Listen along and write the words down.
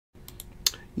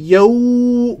Yo,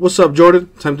 what's up, Jordan?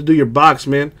 Time to do your box,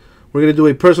 man. We're going to do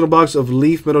a personal box of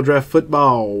Leaf Metal Draft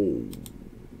Football.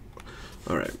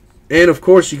 All right. And, of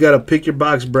course, you got to pick your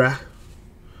box, brah.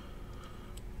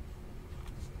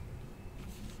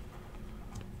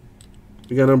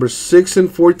 We got number 6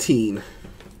 and 14.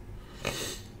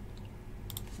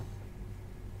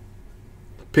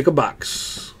 Pick a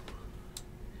box.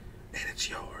 And it's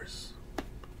yours.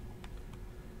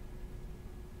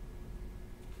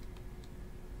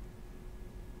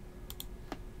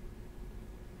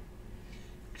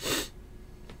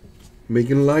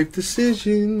 Making life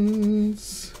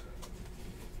decisions.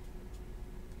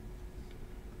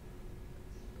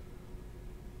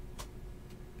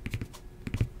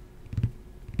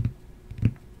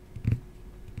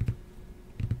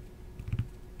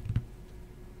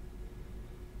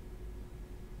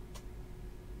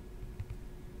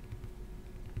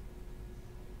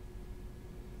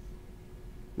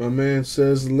 My man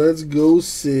says, let's go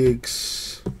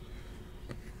 6.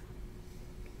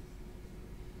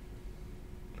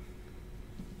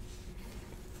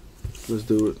 Let's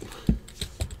do it.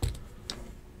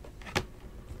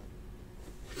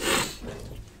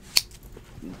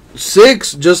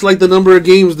 Six, just like the number of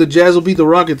games the Jazz will beat the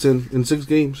Rockets in 6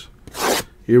 games.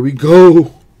 Here we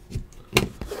go.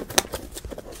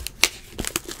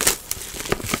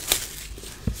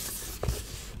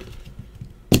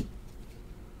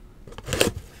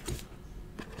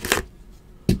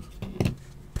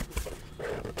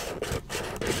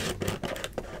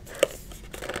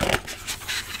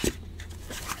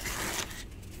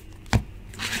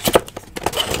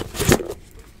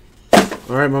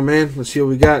 All right, my man. Let's see what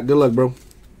we got. Good luck, bro.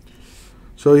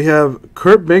 So you have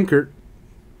Kurt Benkert.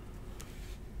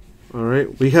 All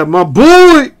right. We have my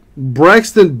boy,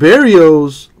 Braxton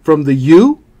Berrios from the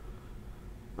U.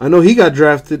 I know he got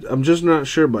drafted. I'm just not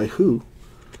sure by who.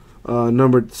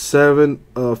 Number 7,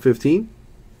 15.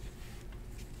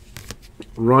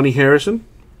 Ronnie Harrison.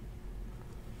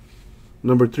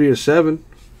 Number 3 or 7.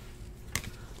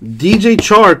 DJ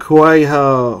Chark, who I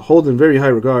hold in very high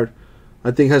regard. I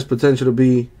think has potential to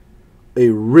be a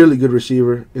really good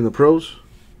receiver in the pros.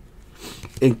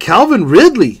 And Calvin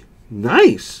Ridley.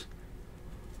 Nice.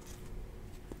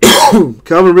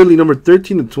 Calvin Ridley, number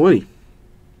 13 to 20.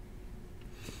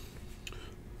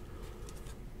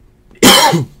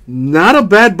 Not a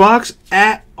bad box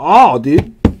at all,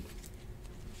 dude.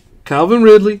 Calvin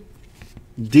Ridley,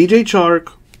 DJ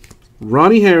Chark,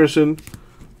 Ronnie Harrison,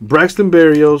 Braxton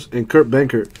Berrios, and Kurt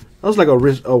Benkert. That was like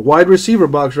a wide receiver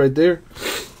box right there.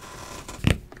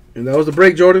 And that was the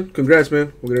break, Jordan. Congrats,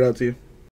 man. We'll get it out to you.